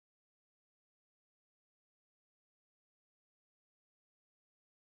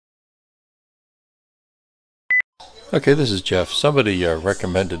Okay, this is Jeff. Somebody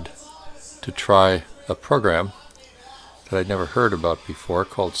recommended to try a program that I'd never heard about before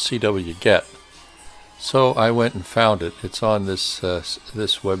called CWget. So I went and found it. It's on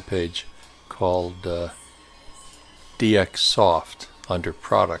this web page called DxSoft under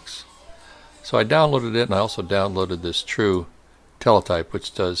products. So I downloaded it, and I also downloaded this True teletype,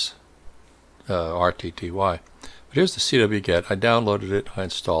 which does RTTY. But here's the CWget. I downloaded it, I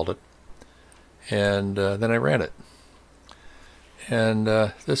installed it, and then I ran it. And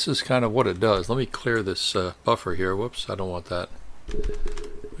this is kind of what it does. Let me clear this buffer here. Whoops, I don't want that.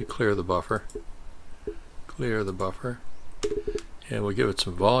 Let me clear the buffer. Clear the buffer. And we'll give it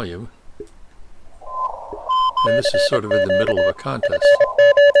some volume. And this is sort of in the middle of a contest.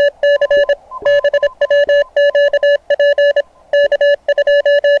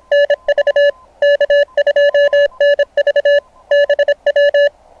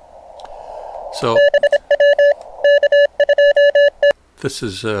 So this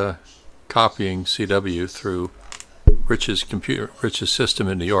is copying CW through Rich's system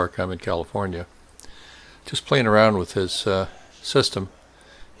in New York. I'm in California. Just playing around with his system.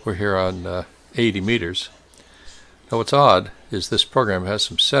 We're here on 80 meters. Now what's odd is this program has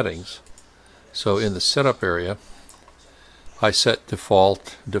some settings. So in the setup area, I set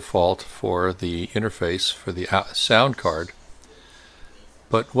default for the interface for the sound card.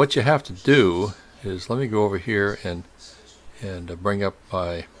 But what you have to do is, let me go over here and bring up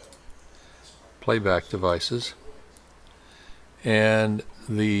my playback devices. And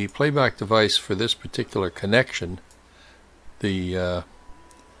the playback device for this particular connection, the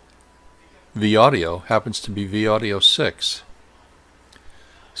vAudio, happens to be vAudio 6.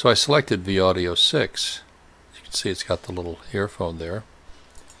 So I selected vAudio 6. You can see it's got the little earphone there.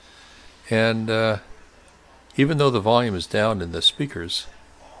 And even though the volume is down in the speakers,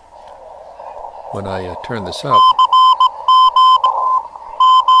 when I turn this up,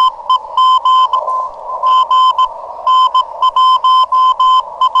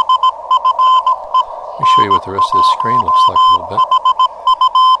 let me show you what the rest of the screen looks like a little bit.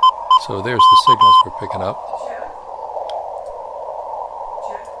 So there's the signals we're picking up.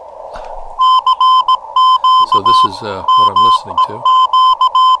 So this is what I'm listening to.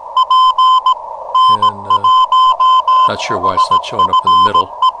 And not sure why it's not showing up in the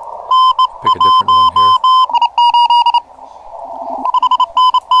middle. Pick a different one here.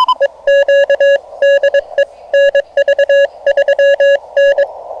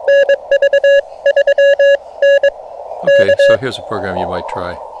 Okay, so here's a program you might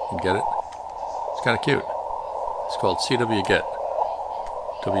try and get it. It's kind of cute. It's called CWget.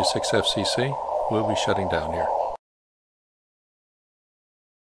 W6FCC. We'll be shutting down here.